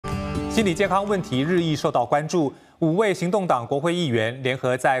心理健康问题日益受到关注，五位行动党国会议员联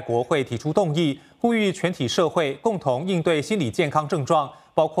合在国会提出动议，呼吁全体社会共同应对心理健康症状，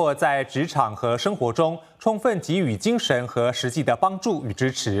包括在职场和生活中充分给予精神和实际的帮助与支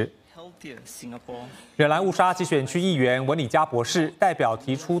持。惹兰乌沙集选区议员文理嘉博士代表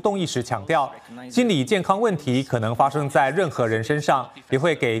提出动议时强调，心理健康问题可能发生在任何人身上，也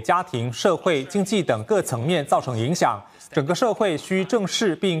会给家庭、社会、经济等各层面造成影响。整个社会需正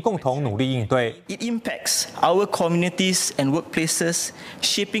视并共同努力应对。It impacts our communities and workplaces,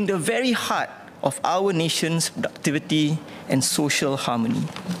 shaping the very heart of our nation's productivity and social harmony.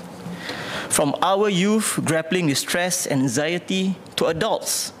 From our youth grappling with stress and anxiety to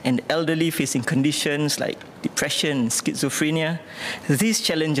adults and elderly facing conditions like depression and schizophrenia, these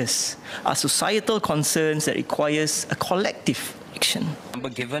challenges are societal concerns that requires a collective action.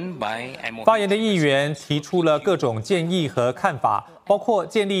 发言的议员提出了各种建议和看法，包括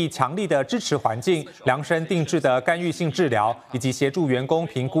建立强力的支持环境、量身定制的干预性治疗，以及协助员工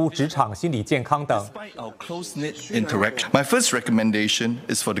评估职场心理健康等。My first recommendation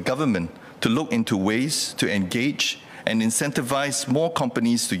is for the government to look into ways to engage and incentivize more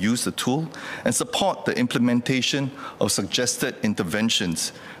companies to use the tool and support the implementation of suggested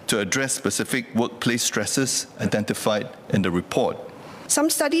interventions to address specific workplace stresses identified in the report. Some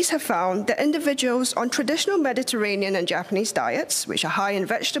studies have found that individuals on traditional Mediterranean and Japanese diets, which are high in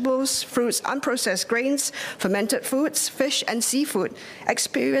vegetables, fruits, unprocessed grains, fermented foods, fish, and seafood,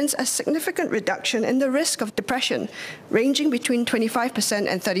 experience a significant reduction in the risk of depression, ranging between 25%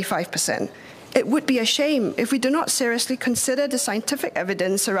 and 35%. It would be a shame if we do not seriously consider the scientific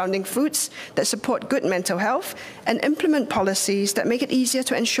evidence surrounding foods that support good mental health and implement policies that make it easier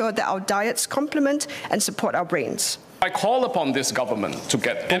to ensure that our diets complement and support our brains. I call upon this government to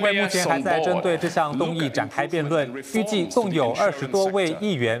get 国会目前还在针对这项动议展开辩论，预计共有20多位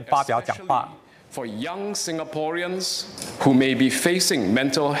议员发表讲话。For young Singaporeans who may be facing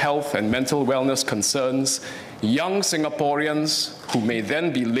mental health and mental wellness concerns, young Singaporeans who may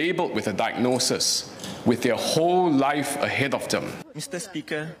then be labeled with a diagnosis with their whole life ahead of them. Mr.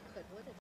 Speaker,